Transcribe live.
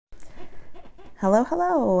Hello,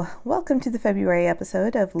 hello. Welcome to the February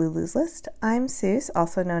episode of Lulu's List. I'm Seuss,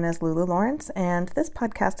 also known as Lulu Lawrence, and this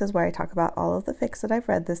podcast is where I talk about all of the fics that I've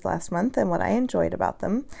read this last month and what I enjoyed about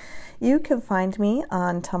them. You can find me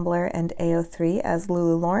on Tumblr and AO3 as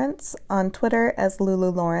Lulu Lawrence, on Twitter as Lulu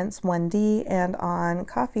Lawrence 1D, and on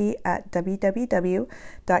Ko-fi at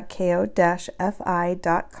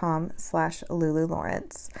www.ko-fi.com/Lulu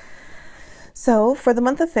Lawrence. So for the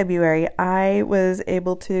month of February, I was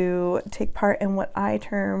able to take part in what I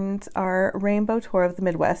termed our Rainbow Tour of the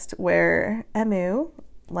Midwest, where Emu,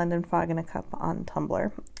 London Fog in a Cup on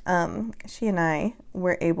Tumblr, she and I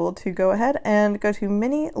were able to go ahead and go to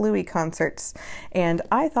mini Louis concerts. And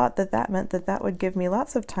I thought that meant that would give me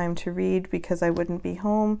lots of time to read because I wouldn't be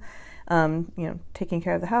home, taking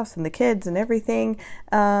care of the house and the kids and everything.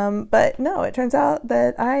 But no, it turns out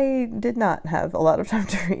that I did not have a lot of time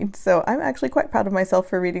to read. So I'm actually quite proud of myself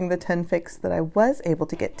for reading the 10 fics that I was able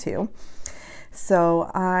to get to.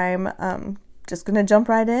 So I'm just going to jump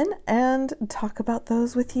right in and talk about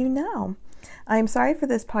those with you now. I'm sorry for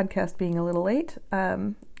this podcast being a little late.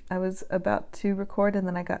 I was about to record and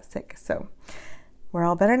then I got sick. So we're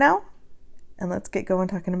all better now. And let's get going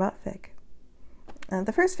talking about fic.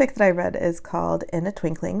 The first fic that I read is called In a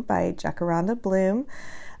Twinkling by Jacaranda Bloom,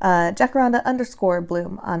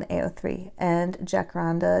 Jacaranda_Bloom on AO3, and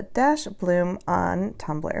Jacaranda-Bloom on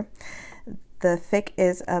Tumblr. The fic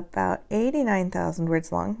is about 89,000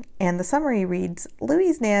 words long, and the summary reads,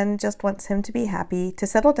 Louis' nan just wants him to be happy, to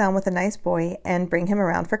settle down with a nice boy, and bring him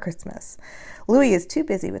around for Christmas. Louis is too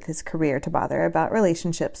busy with his career to bother about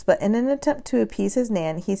relationships, but in an attempt to appease his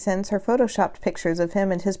nan, he sends her photoshopped pictures of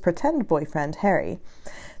him and his pretend boyfriend, Harry.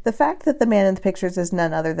 The fact that the man in the pictures is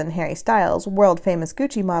none other than Harry Styles, world-famous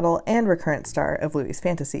Gucci model and recurrent star of Louis'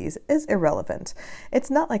 fantasies, is irrelevant.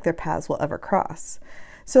 It's not like their paths will ever cross.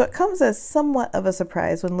 So it comes as somewhat of a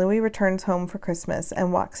surprise when Louis returns home for Christmas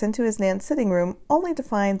and walks into his nan's sitting room only to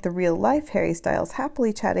find the real-life Harry Styles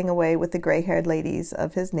happily chatting away with the gray-haired ladies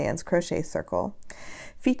of his nan's crochet circle.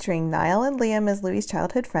 Featuring Niall and Liam as Louis'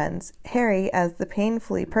 childhood friends, Harry as the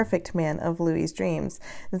painfully perfect man of Louis' dreams,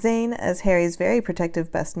 Zayn as Harry's very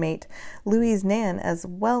protective best mate, Louis' nan as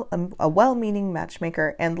a well-meaning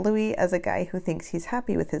matchmaker, and Louis as a guy who thinks he's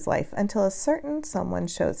happy with his life until a certain someone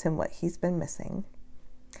shows him what he's been missing.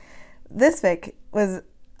 This fic was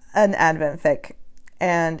an Advent fic,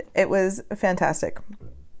 and it was fantastic.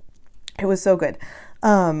 It was so good.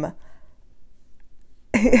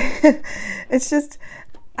 It's just,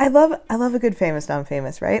 I love a good famous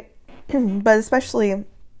non-famous, right? But especially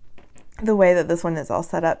the way that this one is all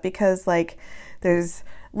set up, because there's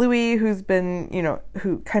Louis who's been,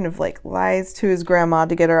 who kind of lies to his grandma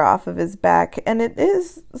to get her off of his back, and it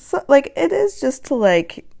is just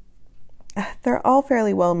to they're all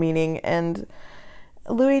fairly well-meaning, and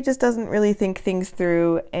Louis just doesn't really think things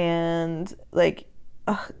through, and I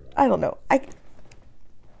don't know.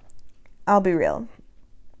 I'll be real.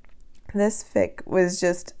 This fic was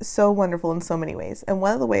just so wonderful in so many ways, and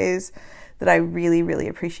one of the ways that I really, really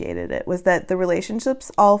appreciated it was that the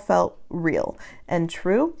relationships all felt real and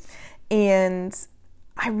true, and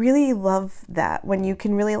I really love that when you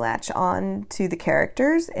can really latch on to the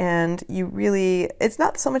characters and it's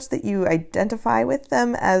not so much that you identify with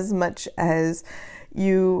them as much as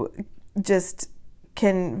you just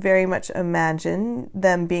can very much imagine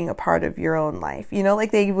them being a part of your own life,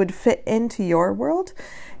 they would fit into your world.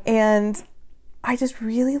 And I just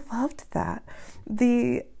really loved that.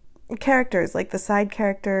 The characters, the side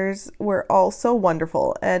characters, were all so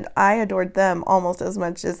wonderful, and I adored them almost as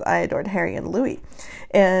much as I adored Harry and Louis.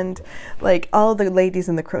 And all the ladies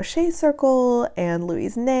in the crochet circle and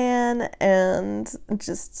Louis' nan and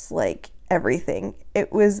just everything.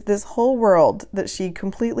 It was this whole world that she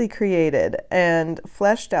completely created and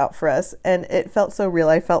fleshed out for us, and it felt so real.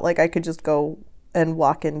 I felt like I could just go and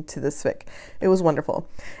walk into this fic. It was wonderful.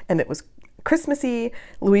 And it was Christmassy.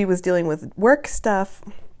 Louis was dealing with work stuff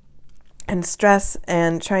and stress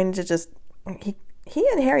and trying to just, he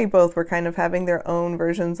and Harry both were kind of having their own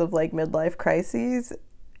versions of midlife crises,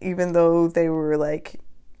 even though they were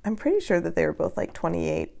I'm pretty sure that they were both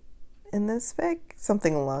 28 in this fic,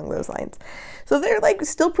 something along those lines. So they're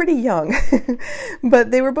still pretty young,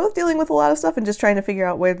 but they were both dealing with a lot of stuff and just trying to figure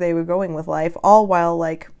out where they were going with life, all while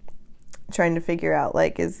trying to figure out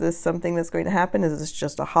is this something that's going to happen? Is this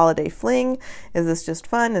just a holiday fling? Is this just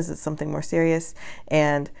fun? Is it something more serious?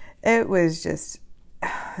 And it was just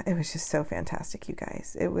so fantastic, you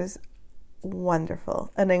guys. It was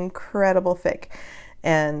wonderful, an incredible fic.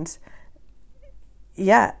 And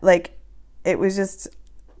yeah, it was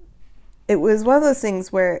one of those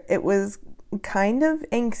things where it was kind of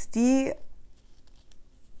angsty,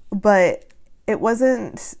 but it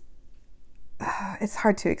wasn't, it's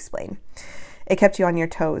hard to explain. It kept you on your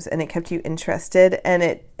toes and it kept you interested, and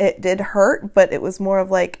it did hurt, but it was more of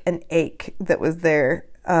like an ache that was there,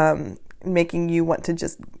 making you want to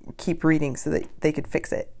just keep reading so that they could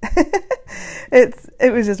fix it.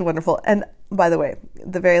 It was just wonderful. And by the way,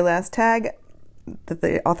 the very last tag that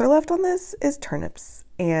the author left on this is turnips.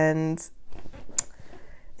 And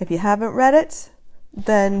if you haven't read it,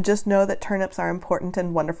 then just know that turnips are important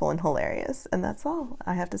and wonderful and hilarious. And that's all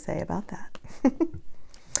I have to say about that.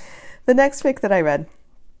 The next fic that I read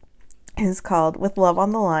is called With Love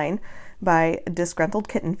on the Line by Disgruntled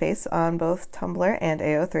Kitten Face on both Tumblr and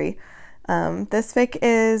AO3. This fic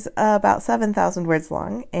is about 7,000 words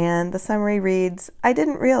long, and the summary reads, I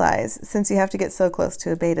didn't realize, since you have to get so close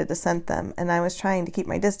to a beta to scent them, and I was trying to keep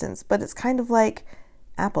my distance, but it's kind of like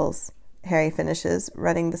apples, Harry finishes,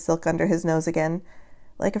 running the silk under his nose again,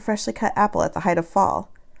 like a freshly cut apple at the height of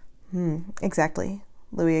fall. Exactly,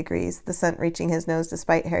 Louis agrees, the scent reaching his nose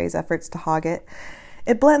despite Harry's efforts to hog it.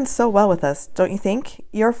 It blends so well with us, don't you think?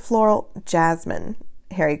 You're floral jasmine,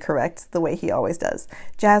 Harry corrects the way he always does.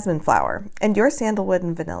 Jasmine flower. And you're sandalwood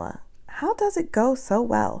and vanilla. How does it go so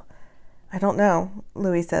well? I don't know,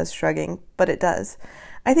 Louis says, shrugging, but it does.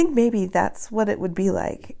 I think maybe that's what it would be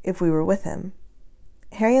like if we were with him.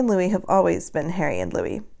 Harry and Louis have always been Harry and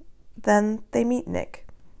Louis. Then they meet Nick.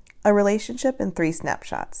 A relationship in 3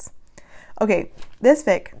 snapshots. Okay, this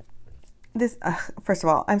fic, first of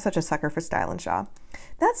all, I'm such a sucker for Style and Shaw.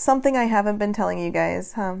 That's something I haven't been telling you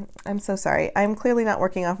guys. I'm so sorry. I'm clearly not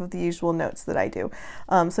working off of the usual notes that I do.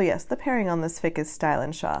 So yes, the pairing on this fic is Style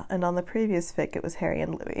and Shaw, and on the previous fic it was Harry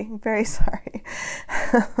and Louis. Very sorry.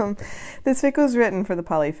 This fic was written for the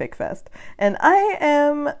Polyfic Fest, and I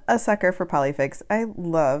am a sucker for polyfics. I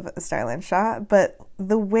love Style and Shaw, but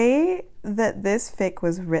the way that this fic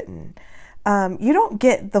was written, you don't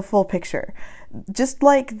get the full picture. Just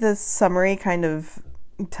like the summary kind of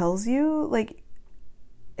tells you, like,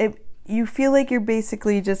 you feel like you're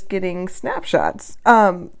basically just getting snapshots.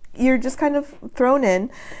 You're just kind of thrown in,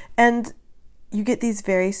 and you get these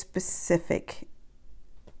very specific,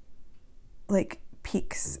 like,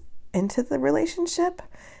 peeks into the relationship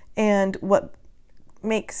and what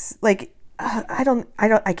makes, like,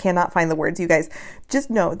 I cannot find the words, you guys. Just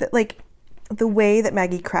know that, like, the way that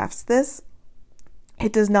Maggie crafts this,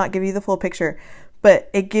 it does not give you the full picture,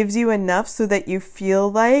 but it gives you enough so that you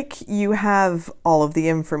feel like you have all of the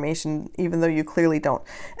information, even though you clearly don't.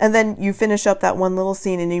 And then you finish up that one little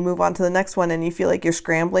scene and you move on to the next one and you feel like you're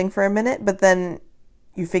scrambling for a minute, but then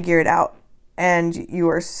you figure it out and you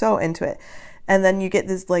are so into it. And then you get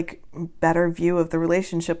this, like, better view of the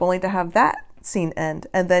relationship, only to have that scene end.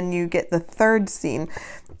 And then you get the third scene.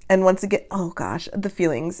 And once again, oh gosh, the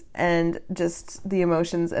feelings and just the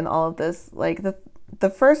emotions and all of this, like, the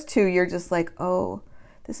first 2, you're just like, oh,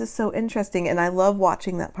 this is so interesting. And I love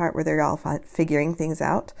watching that part where they're all figuring things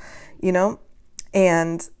out, you know?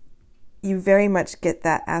 And you very much get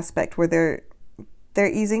that aspect where they're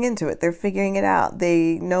easing into it. They're figuring it out.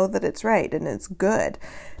 They know that it's right and it's good.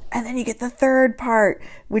 And then you get the third part,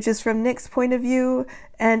 which is from Nick's point of view.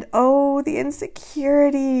 And oh, the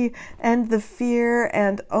insecurity and the fear.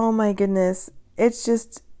 And oh my goodness, it's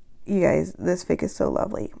just, you guys, this fic is so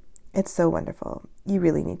lovely. It's so wonderful. You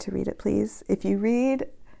really need to read it, please. If you read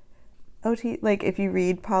if you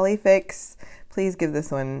read polyfics, please give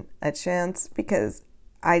this one a chance, because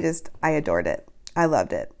I adored it. I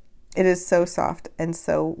loved it. It is so soft and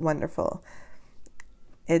so wonderful.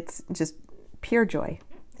 It's just pure joy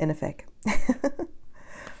in a fic.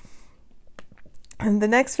 And the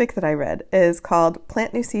next fic that I read is called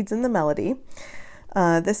Plant New Seeds in the Melody.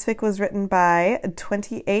 This fic was written by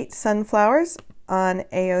 28 Sunflowers on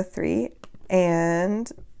AO3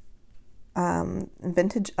 and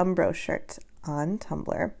Vintage Umbro Shirt on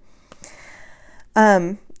Tumblr.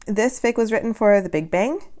 This fic was written for The Big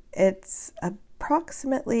Bang. It's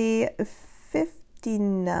approximately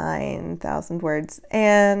 59,000 words,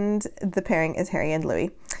 and the pairing is Harry and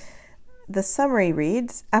Louis. The summary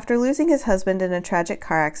reads, after losing his husband in a tragic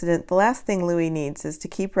car accident, the last thing Louis needs is to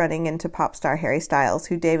keep running into pop star Harry Styles,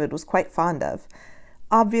 who David was quite fond of.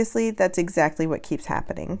 Obviously, that's exactly what keeps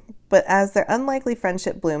happening. But as their unlikely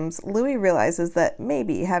friendship blooms, Louis realizes that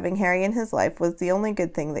maybe having Harry in his life was the only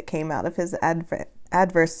good thing that came out of his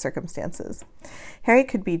adverse circumstances. Harry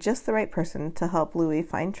could be just the right person to help Louis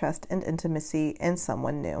find trust and intimacy in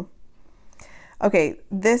someone new. Okay,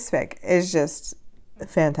 this fic is just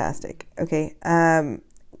fantastic. Okay,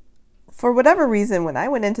 for whatever reason, when I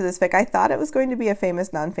went into this fic, I thought it was going to be a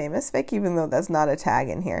famous, non-famous fic, even though that's not a tag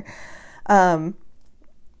in here.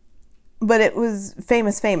 But it was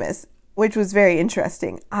famous, which was very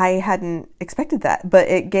interesting. I hadn't expected that, but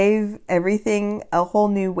it gave everything a whole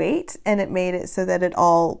new weight, and it made it so that it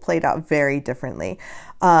all played out very differently.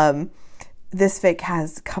 This fic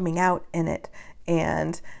has coming out in it,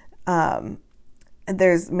 and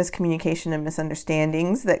there's miscommunication and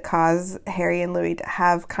misunderstandings that cause Harry and Louis to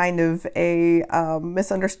have kind of a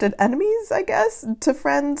misunderstood enemies, I guess, to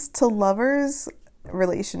friends, to lovers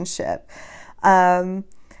relationship.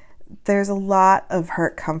 There's a lot of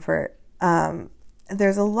hurt comfort.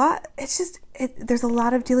 There's a lot, there's a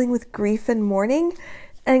lot of dealing with grief and mourning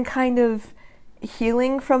and kind of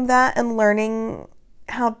healing from that and learning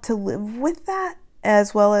how to live with that,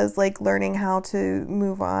 as well as like learning how to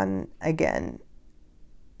move on again.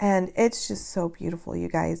 And it's just so beautiful, you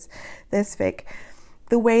guys. This fic,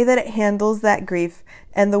 the way that it handles that grief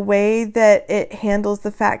and the way that it handles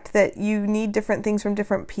the fact that you need different things from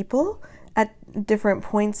different people at different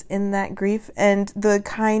points in that grief, and the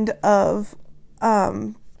kind of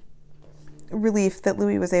relief that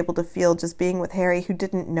Louis was able to feel just being with Harry, who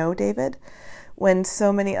didn't know David when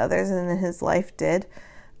so many others in his life did,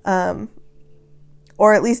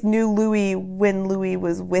 or at least knew Louis when Louis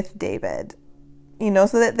was with David,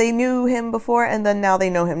 so that they knew him before and then now they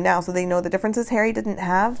know him now, so they know the differences. Harry didn't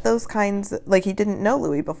have those kinds, like he didn't know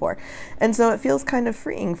Louis before, and so it feels kind of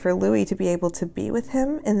freeing for Louis to be able to be with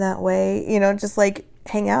him in that way, just like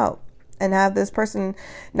hang out and have this person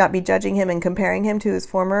not be judging him and comparing him to his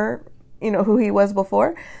former, who he was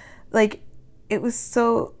before. Like, it was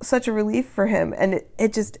such a relief for him, and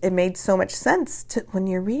it made so much sense to when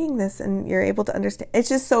you're reading this and you're able to understand. It's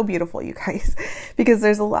just so beautiful, you guys, because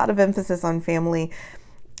there's a lot of emphasis on family,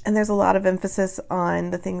 and there's a lot of emphasis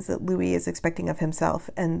on the things that Louis is expecting of himself,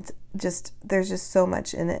 and there's just so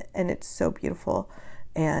much in it, and it's so beautiful,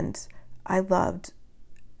 and I loved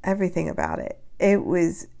everything about it. It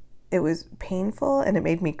was painful, and it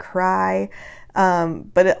made me cry,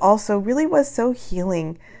 but it also really was so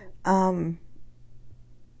healing.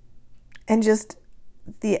 And just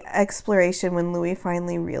the exploration when Louis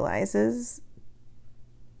finally realizes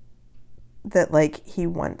that, like, he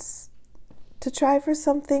wants to try for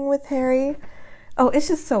something with Harry. Oh, it's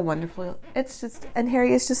just so wonderful. And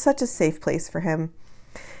Harry is just such a safe place for him.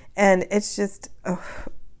 And it's just,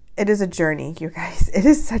 it is a journey, you guys. It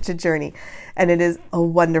is such a journey. And it is a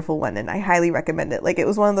wonderful one. And I highly recommend it. Like, it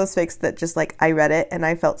was one of those fics that just, like, I read it and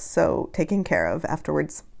I felt so taken care of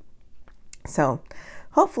afterwards. So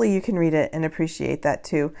hopefully you can read it and appreciate that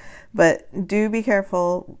too. But do be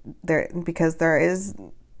careful there, because there is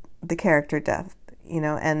the character death,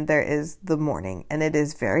 and there is the mourning, and it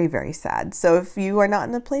is very, very sad. So if you are not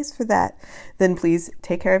in a place for that, then please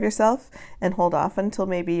take care of yourself and hold off until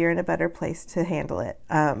maybe you're in a better place to handle it.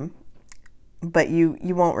 But you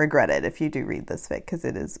won't regret it if you do read this fic, because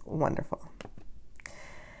it is wonderful.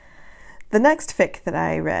 The next fic that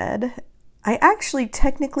I read, I actually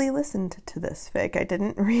technically listened to this fic. I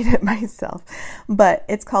didn't read it myself, but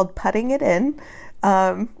it's called Putting It In,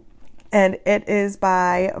 and it is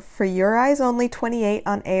by For Your Eyes Only 28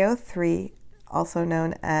 on AO3, also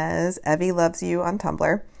known as Evie Loves You on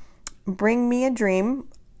Tumblr, Bring Me a Dream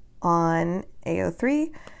on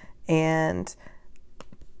AO3, and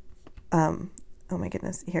oh my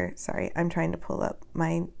goodness, here, sorry, I'm trying to pull up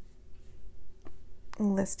my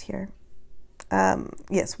list here.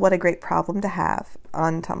 Yes, What a Great Problem to Have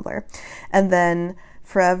on Tumblr. And then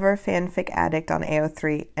Forever Fanfic Addict on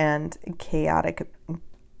AO3 and Chaotic-Bells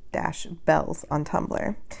on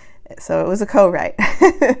Tumblr. So it was a co-write.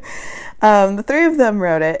 The three of them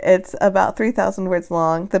wrote it. It's about 3,000 words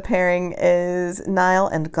long. The pairing is Niall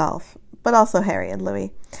and Golf, but also Harry and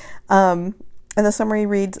Louis. And the summary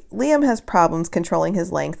reads, Liam has problems controlling his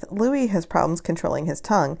length, Louis has problems controlling his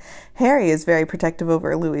tongue, Harry is very protective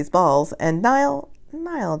over Louis's balls, and Niall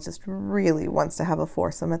just really wants to have a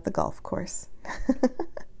foursome at the golf course.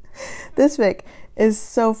 This fic is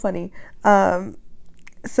so funny.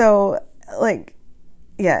 So, like,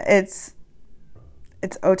 yeah, it's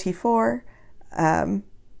OT4,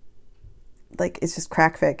 like, it's just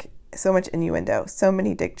crack fic, so much innuendo, so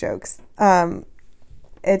many dick jokes.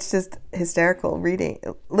 It's just hysterical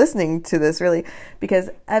listening to this, really,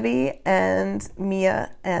 because Evie and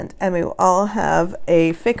Mia and Emu all have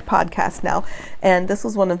a fic podcast now, and this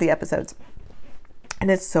was one of the episodes.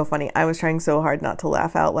 And it's so funny. I was trying so hard not to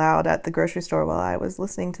laugh out loud at the grocery store while I was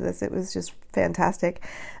listening to this. It was just fantastic.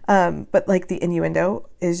 But like the innuendo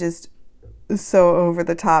is just so over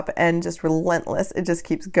the top and just relentless. It just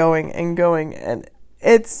keeps going and going, and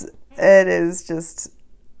it's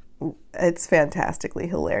fantastically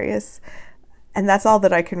hilarious. And that's all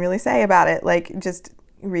that I can really say about it. Like, just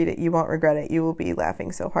read it. You won't regret it. You will be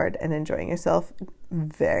laughing so hard and enjoying yourself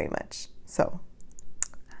very much. So,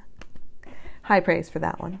 high praise for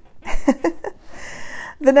that one.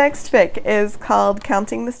 The next fic is called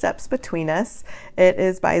Counting the Steps Between Us. It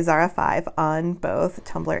is by Zara5 on both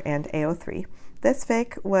Tumblr and AO3. This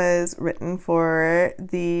fic was written for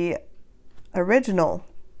the original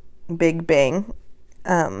Big Bang.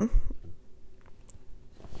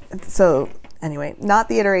 So anyway, not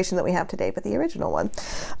the iteration that we have today, but the original one.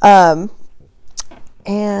 And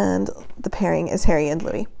the pairing is Harry and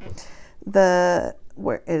Louis.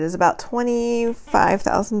 It is about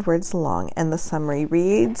 25,000 words long, and the summary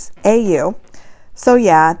reads, AU. So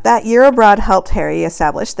yeah, that year abroad helped Harry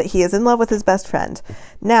establish that he is in love with his best friend.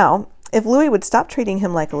 Now, if Louis would stop treating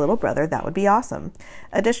him like a little brother, that would be awesome.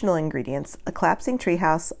 Additional ingredients: a collapsing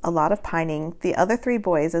treehouse, a lot of pining, the other 3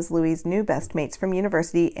 boys as Louis' new best mates from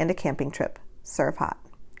university, and a camping trip. Serve hot.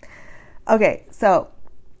 Okay, so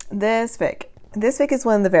this fic is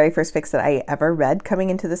one of the very first fics that I ever read coming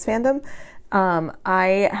into this fandom.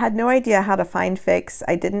 I had no idea how to find fics.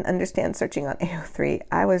 I didn't understand searching on AO3.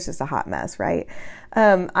 I was just a hot mess, right?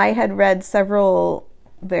 I had read several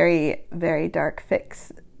very, very dark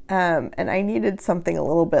fics, and I needed something a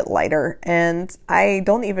little bit lighter, and I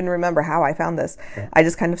don't even remember how I found this. I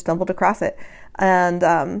just kind of stumbled across it, and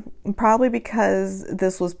probably because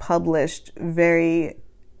this was published right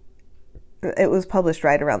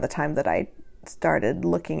around the time that I started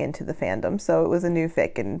looking into the fandom, so it was a new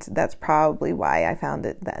fic, and that's probably why I found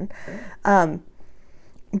it then.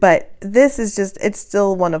 But this is it's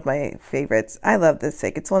still one of my favorites. I love this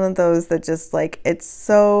fic. It's one of those that just like, it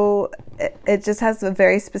just has a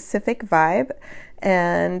very specific vibe,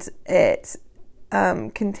 and it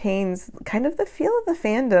contains kind of the feel of the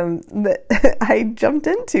fandom that I jumped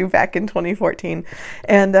into back in 2014,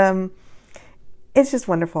 and it's just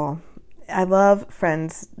wonderful. I love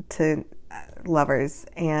friends to lovers,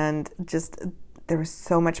 and just there was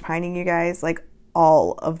so much pining, you guys, like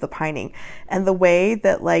all of the pining, and the way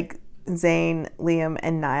that like Zane, Liam,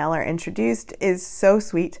 and Niall are introduced is so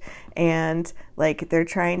sweet, and like they're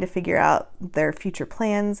trying to figure out their future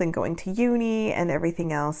plans and going to uni and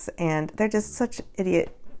everything else, and they're just such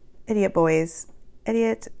idiot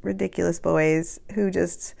ridiculous boys who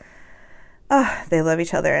just they love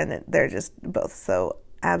each other, and they're just both so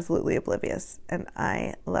absolutely oblivious, and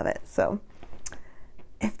I love it. So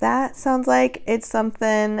if that sounds like it's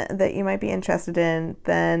something that you might be interested in,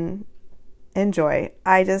 then enjoy.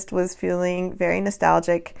 I just was feeling very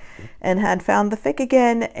nostalgic and had found the fic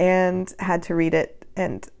again and had to read it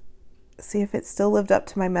and see if it still lived up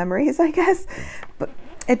to my memories, I guess. But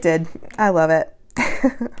it did. I love it.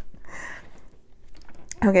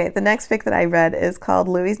 Okay, the next fic that I read is called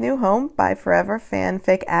Louis' New Home by Forever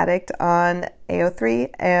Fanfic Addict on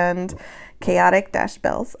AO3 and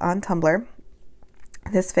Chaotic-Bells on Tumblr.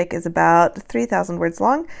 This fic is about 3,000 words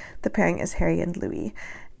long. The pairing is Harry and Louis.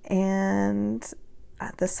 And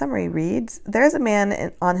the summary reads, there's a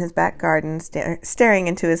man on his back garden staring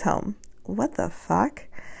into his home. What the fuck?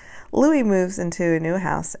 Louis moves into a new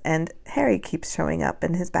house, and Harry keeps showing up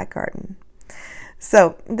in his back garden.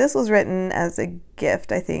 So this was written as a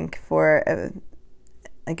gift, I think, for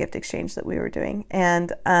a gift exchange that we were doing.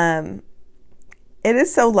 And it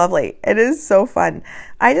is so lovely. It is so fun.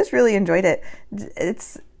 I just really enjoyed it.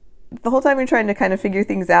 It's the whole time you're trying to kind of figure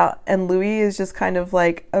things out, and Louis is just kind of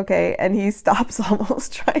like, okay, and he stops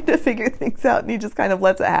almost trying to figure things out, and he just kind of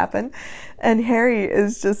lets it happen. And Harry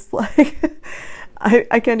is just like,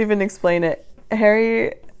 I can't even explain it.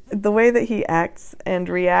 Harry, the way that he acts and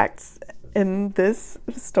reacts in this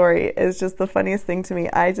story is just the funniest thing to me.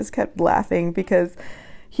 I just kept laughing because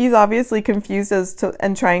he's obviously confused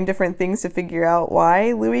and trying different things to figure out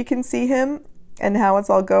why Louis can see him and how it's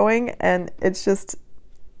all going, and it's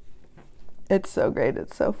so great.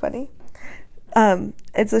 It's so funny.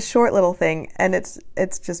 It's a short little thing, and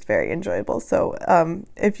it's just very enjoyable. So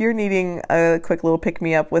if you're needing a quick little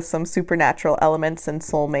pick-me-up with some supernatural elements and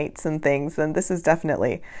soulmates and things, then this is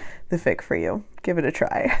definitely the fic for you. Give it a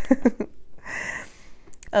try.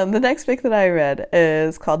 The next fic that I read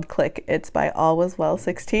is called Click. It's by All Was Well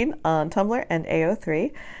 16 on Tumblr and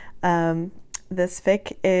AO3. This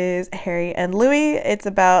fic is Harry and Louis. It's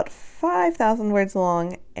about 5,000 words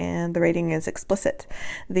long, and the rating is explicit.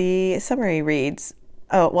 The summary reads,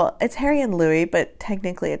 it's Harry and Louis, but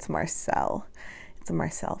technically it's Marcel. It's a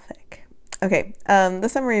Marcel fic. Okay, the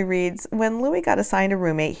summary reads, when Louis got assigned a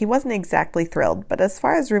roommate, he wasn't exactly thrilled, but as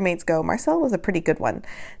far as roommates go, Marcel was a pretty good one.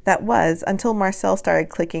 That was until Marcel started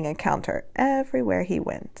clicking a counter everywhere he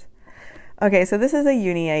went. Okay, so this is a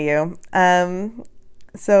uni AU.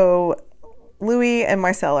 So Louis and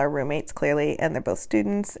Marcel are roommates, clearly, and they're both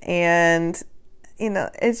students. And,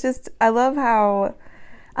 it's just, I love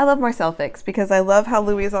Marcel fics because I love how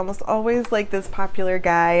Louis is almost always like this popular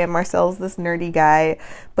guy and Marcel's this nerdy guy,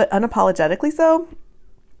 but unapologetically so.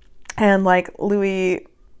 And like Louis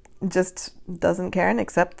just doesn't care and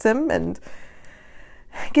accepts him and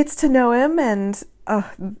gets to know him. And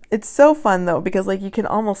it's so fun though, because like you can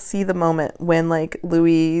almost see the moment when like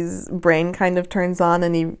Louis's brain kind of turns on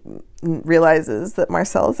and he realizes that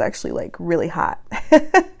Marcel is actually like really hot.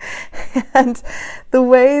 And the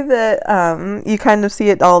way that you kind of see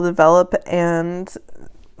it all develop, and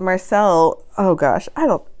Marcel, oh gosh,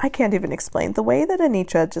 I can't even explain the way that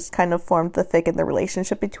Anitra just kind of formed the fic and the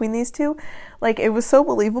relationship between these two. Like, it was so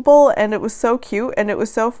believable and it was so cute and it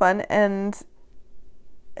was so fun, and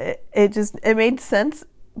it made sense,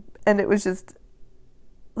 and it was just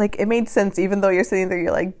like, it made sense even though you're sitting there,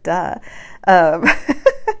 you're like, duh.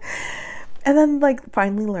 And then like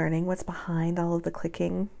finally learning what's behind all of the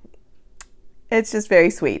clicking. It's just very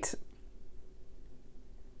sweet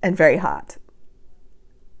and very hot.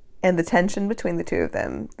 And the tension between the two of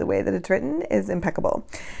them, the way that it's written, is impeccable.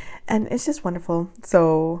 And it's just wonderful.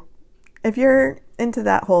 So if you're into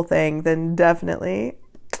that whole thing, then definitely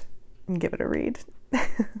give it a read.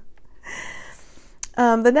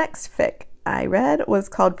 The next fic I read was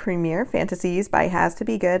called Premiere Fantasies by Has to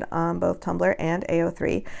Be Good on both Tumblr and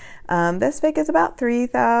AO3. This fic is about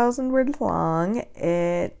 3,000 words long.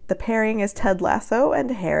 The pairing is Ted Lasso and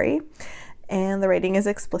Harry, and the rating is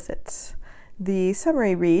explicit. The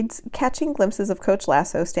summary reads, catching glimpses of Coach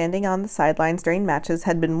Lasso standing on the sidelines during matches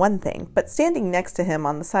had been one thing, but standing next to him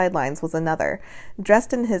on the sidelines was another.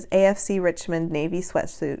 Dressed in his AFC Richmond Navy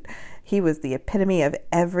sweatsuit, he was the epitome of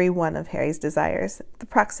every one of Harry's desires. The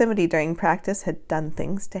proximity during practice had done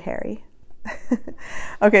things to Harry.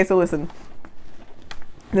 Okay, so listen.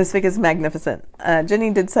 This fic is magnificent.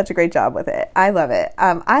 Jenny did such a great job with it. I love it.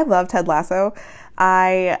 I love Ted Lasso.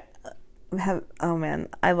 I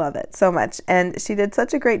love it so much. And she did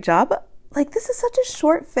such a great job. Like, this is such a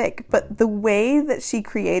short fic, but the way that she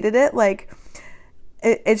created it, like,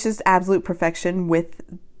 it's just absolute perfection with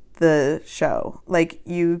the show. Like,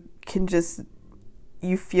 you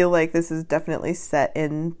feel like this is definitely set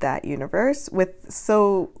in that universe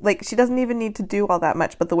like, she doesn't even need to do all that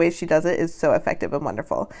much, but the way she does it is so effective and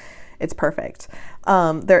wonderful. It's perfect.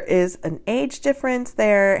 There is an age difference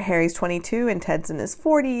there. Harry's 22 and Ted's in his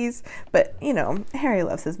 40s, but Harry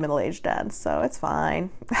loves his middle-aged dad, so it's fine.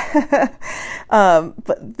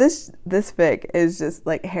 But this fic is just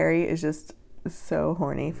like, Harry is just so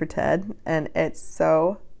horny for Ted, and it's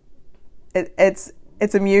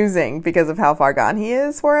amusing because of how far gone he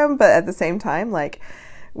is for him, but at the same time, like,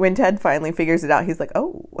 when Ted finally figures it out, he's like,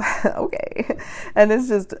 oh, okay. And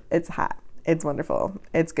it's hot. It's wonderful.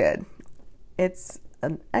 It's good. It's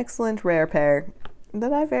an excellent rare pair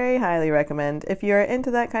that I very highly recommend if you're into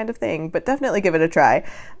that kind of thing, but definitely give it a try.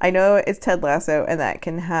 I know it's Ted Lasso, and that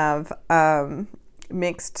can have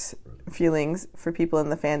mixed feelings for people in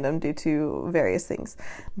the fandom due to various things,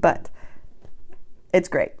 but it's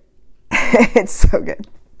great. It's so good.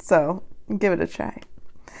 So give it a try.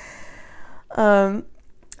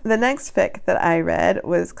 The next fic that I read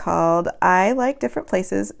was called I Like Different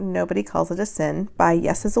Places, Nobody Calls It a Sin by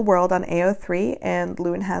Yes Is a World on AO3 and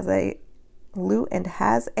Lou and Has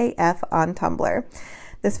AF on Tumblr.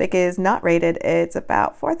 This fic is not rated. It's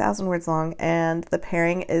about 4,000 words long, and the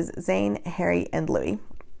pairing is Zane, Harry, and Louis.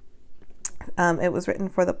 It was written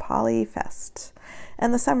for the Polyfest.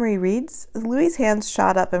 And the summary reads, Louis's hands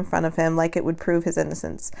shot up in front of him like it would prove his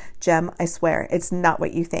innocence. Jem, I swear, it's not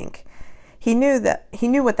what you think. He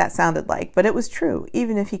knew what that sounded like, but it was true,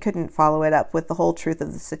 even if he couldn't follow it up with the whole truth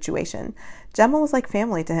of the situation. Gemma was like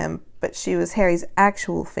family to him, but she was Harry's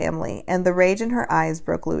actual family, and the rage in her eyes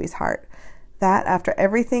broke Louis's heart. That, after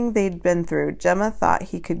everything they'd been through, Gemma thought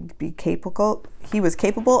he was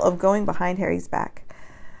capable of going behind Harry's back.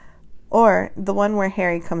 Or the one where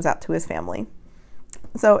Harry comes out to his family.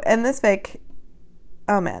 So, in this fic,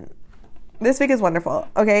 oh man, this fic is wonderful.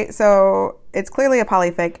 Okay, so it's clearly a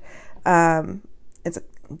polyfic. It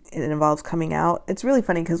involves coming out. It's really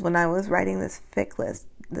funny because when I was writing this fic list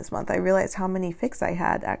this month, I realized how many fics I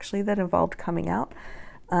had actually that involved coming out,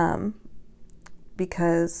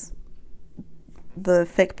 because the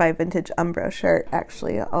fic by Vintage Umbro shirt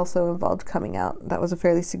actually also involved coming out. That was a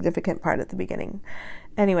fairly significant part at the beginning.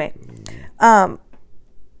 Anyway, and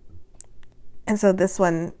so this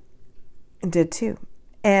one did too.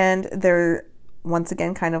 And they're, once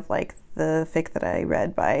again, kind of like the fic that I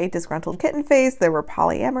read by Disgruntled Kitten Face. There were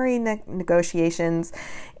polyamory negotiations,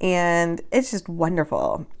 and it's just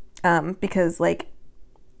wonderful, because, like,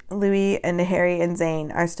 Louis and Harry and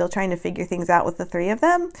Zayn are still trying to figure things out with the three of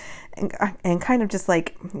them and kind of just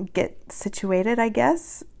like get situated, I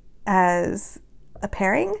guess, as a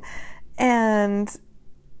pairing. And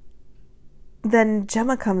then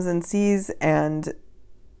Gemma comes and sees and,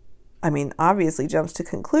 I mean, obviously jumps to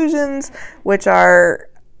conclusions, which are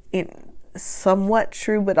somewhat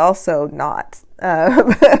true, but also not.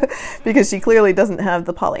 Because she clearly doesn't have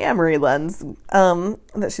the polyamory lens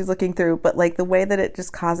that she's looking through, but like the way that it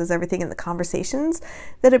just causes everything in the conversations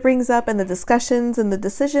that it brings up and the discussions and the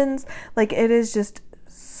decisions, like it is just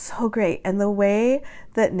so great. And the way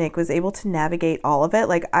that Nick was able to navigate all of it,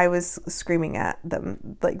 like I was screaming at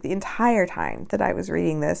them like the entire time that I was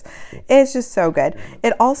reading this. It's just so good.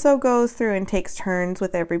 It also goes through and takes turns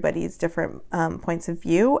with everybody's different points of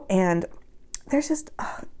view, and there's just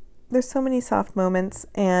there's so many soft moments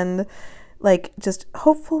and like just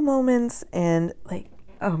hopeful moments and like,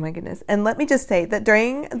 oh my goodness. And let me just say that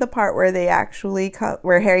during the part where they actually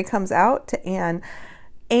where Harry comes out to Anne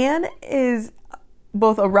is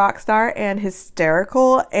both a rock star and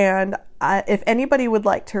hysterical. And if anybody would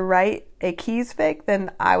like to write a Keys fic,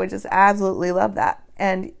 then I would just absolutely love that.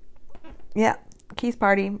 And yeah, Keys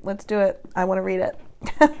party, let's do it. I want to read it.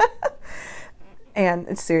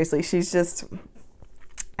 And seriously, she's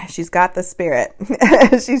got the spirit.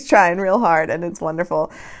 She's trying real hard and it's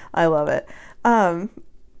wonderful. I love it.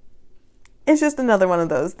 It's just another one of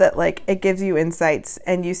those that like it gives you insights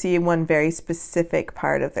and you see one very specific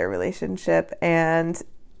part of their relationship, and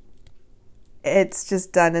it's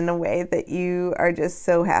just done in a way that you are just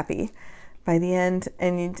so happy by the end.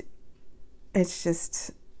 And it's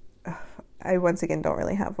just, I once again don't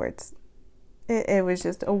really have words. It was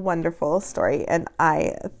just a wonderful story and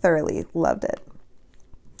I thoroughly loved it.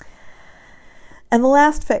 And the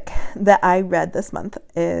last fic that I read this month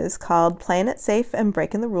is called Playing It Safe and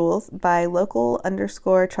Breaking the Rules by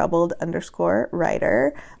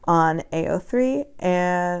local_troubled_writer on AO3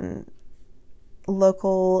 and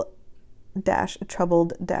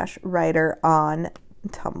local-troubled-writer on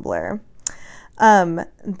Tumblr.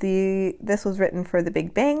 This was written for The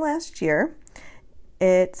Big Bang last year.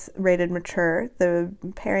 It's rated mature. The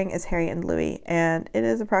pairing is Harry and Louis, and it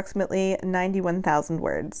is approximately 91,000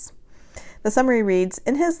 words. The summary reads,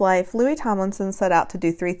 in his life, Louis Tomlinson set out to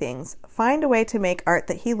do 3 things: find a way to make art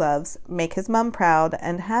that he loves, make his mum proud,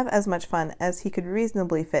 and have as much fun as he could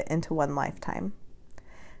reasonably fit into one lifetime.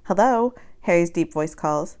 Hello, Harry's deep voice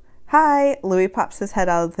calls. Hi, Louis pops his head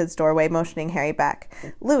out of his doorway, motioning Harry back.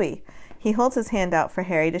 Louis. He holds his hand out for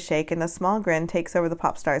Harry to shake, and a small grin takes over the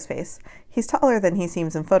pop star's face. He's taller than he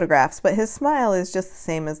seems in photographs, but his smile is just the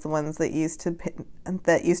same as the ones that used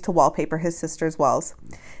to wallpaper his sister's walls.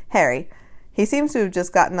 Harry. He seems to have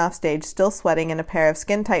just gotten off stage, still sweating, in a pair of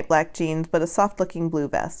skin-tight black jeans but a soft-looking blue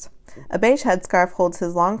vest. A beige headscarf holds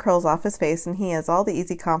his long curls off his face, and he has all the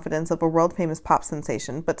easy confidence of a world-famous pop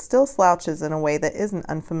sensation, but still slouches in a way that isn't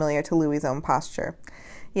unfamiliar to Louis's own posture.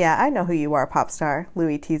 Yeah, I know who you are, pop star,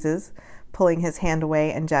 Louis teases, pulling his hand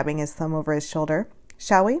away and jabbing his thumb over his shoulder.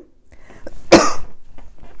 Shall we?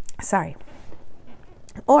 Sorry.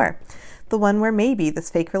 Or the one where maybe this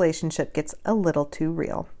fake relationship gets a little too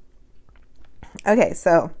real. Okay,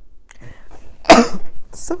 so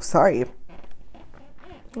so sorry.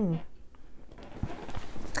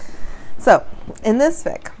 So, in this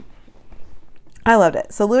fic, I loved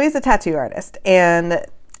it. So Louis is a tattoo artist, and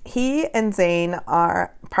he and Zayn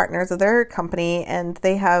are partners of their company, and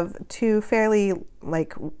they have 2 fairly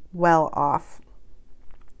like well-off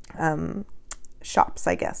shops,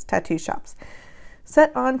 I guess, tattoo shops,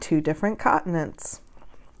 set on 2 different continents.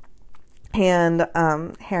 And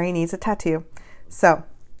Harry needs a tattoo. So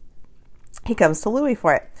he comes to Louis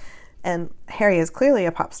for it. And Harry is clearly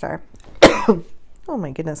a pop star. Oh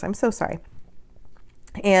my goodness, I'm so sorry.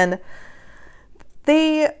 And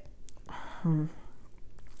it's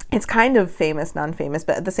kind of famous, non-famous,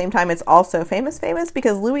 but at the same time it's also famous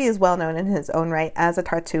because Louis is well known in his own right as a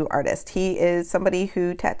tattoo artist. He is somebody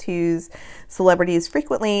who tattoos celebrities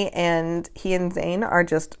frequently, and he and Zayn are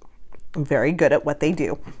just very good at what they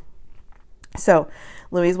do. So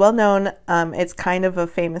Louis is well known. It's kind of a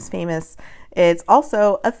famous. It's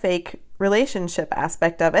also a fake relationship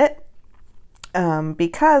aspect of it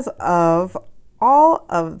because of all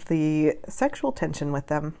of the sexual tension with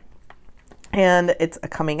them. And it's a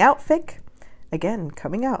coming out fic. Again,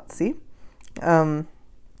 coming out, see? They're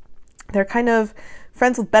kind of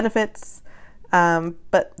friends with benefits,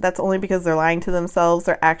 but that's only because they're lying to themselves.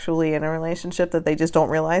 They're actually in a relationship that they just don't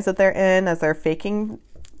realize that they're in as they're faking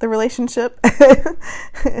the relationship.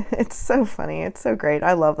 It's so funny. It's so great.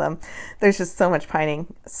 I love them. There's just so much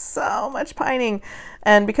pining. So much pining.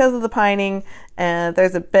 And because of the pining,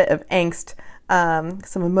 there's a bit of angst,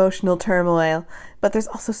 some emotional turmoil, but there's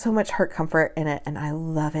also so much hurt comfort in it, and I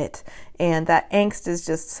love it. And that angst is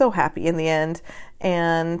just so happy in the end,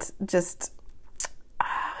 and just,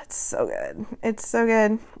 it's so good. It's so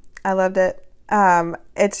good. I loved it.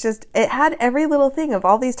 It's just, it had every little thing of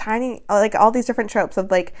all these tiny, like all these different tropes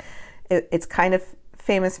of like, it's kind of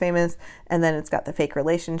famous, and then it's got the fake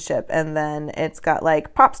relationship, and then it's got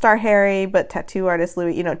like pop star Harry, but tattoo artist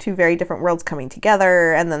Louis, you know, two very different worlds coming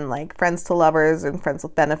together, and then like friends to lovers and friends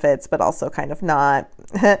with benefits, but also kind of not,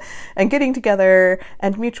 and getting together,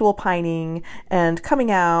 and mutual pining, and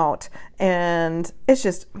coming out, and it's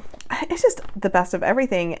just the best of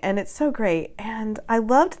everything, and it's so great, and I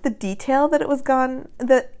loved the detail that was gone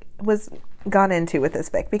into with this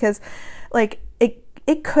fic, because like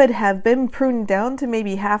it could have been pruned down to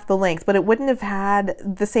maybe half the length, but it wouldn't have had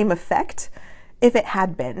the same effect if it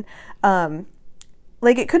had been.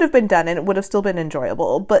 Like, it could have been done and it would have still been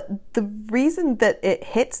enjoyable, but the reason that it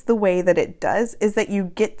hits the way that it does is that you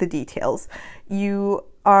get the details. You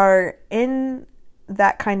are in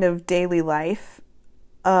that kind of daily life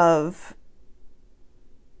of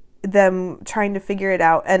them trying to figure it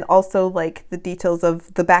out, and also like the details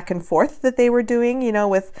of the back and forth that they were doing, you know,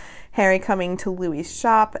 with Harry coming to Louis's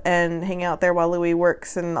shop and hanging out there while Louis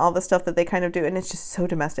works, and all the stuff that they kind of do, and it's just so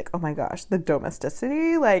domestic. Oh my gosh, the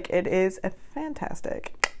domesticity, like, it is a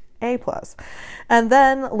fantastic A+. And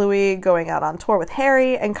then Louis going out on tour with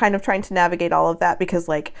Harry and kind of trying to navigate all of that, because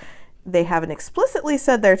like they haven't explicitly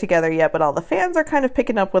said they're together yet, but all the fans are kind of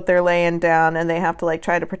picking up what they're laying down, and they have to like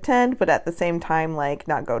try to pretend, but at the same time like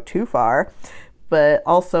not go too far, but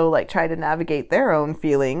also like try to navigate their own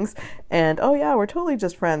feelings. And oh yeah, we're totally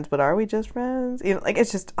just friends, but are we just friends? You know, like,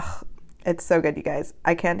 it's just, it's so good, you guys.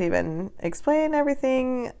 I can't even explain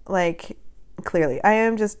everything. Like, clearly I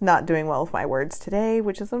am just not doing well with my words today,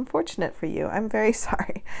 which is unfortunate for you. I'm very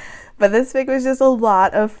sorry. But this fic was just a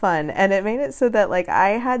lot of fun, and it made it so that like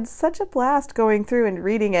I had such a blast going through and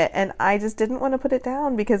reading it, and I just didn't want to put it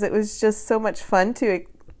down because it was just so much fun to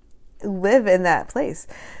live in that place.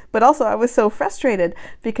 But also I was so frustrated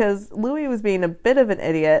because Louis was being a bit of an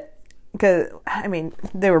idiot, because I mean,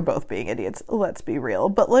 they were both being idiots, let's be real,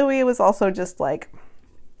 but Louis was also just like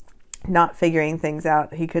not figuring things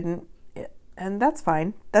out. He couldn't, and that's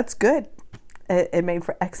fine. That's good. It made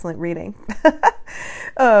for excellent reading.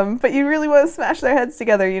 But you really want to smash their heads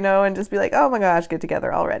together, you know, and just be like, oh my gosh, get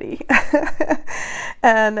together already.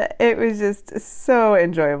 And it was just so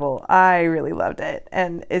enjoyable. I really loved it.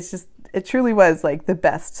 And it truly was like the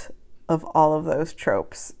best of all of those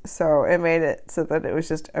tropes. So it made it so that it was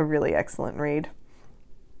just a really excellent read.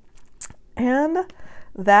 And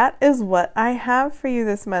that is what I have for you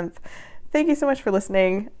this month. Thank you so much for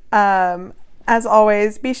listening. As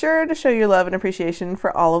always, be sure to show your love and appreciation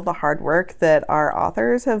for all of the hard work that our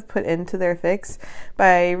authors have put into their fics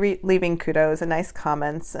by leaving kudos and nice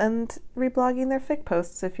comments and reblogging their fic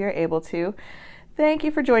posts if you're able to. Thank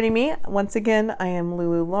you for joining me. Once again, I am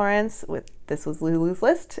Lulu Lawrence. This was Lulu's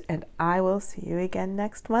List, and I will see you again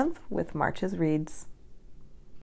next month with March's Reads.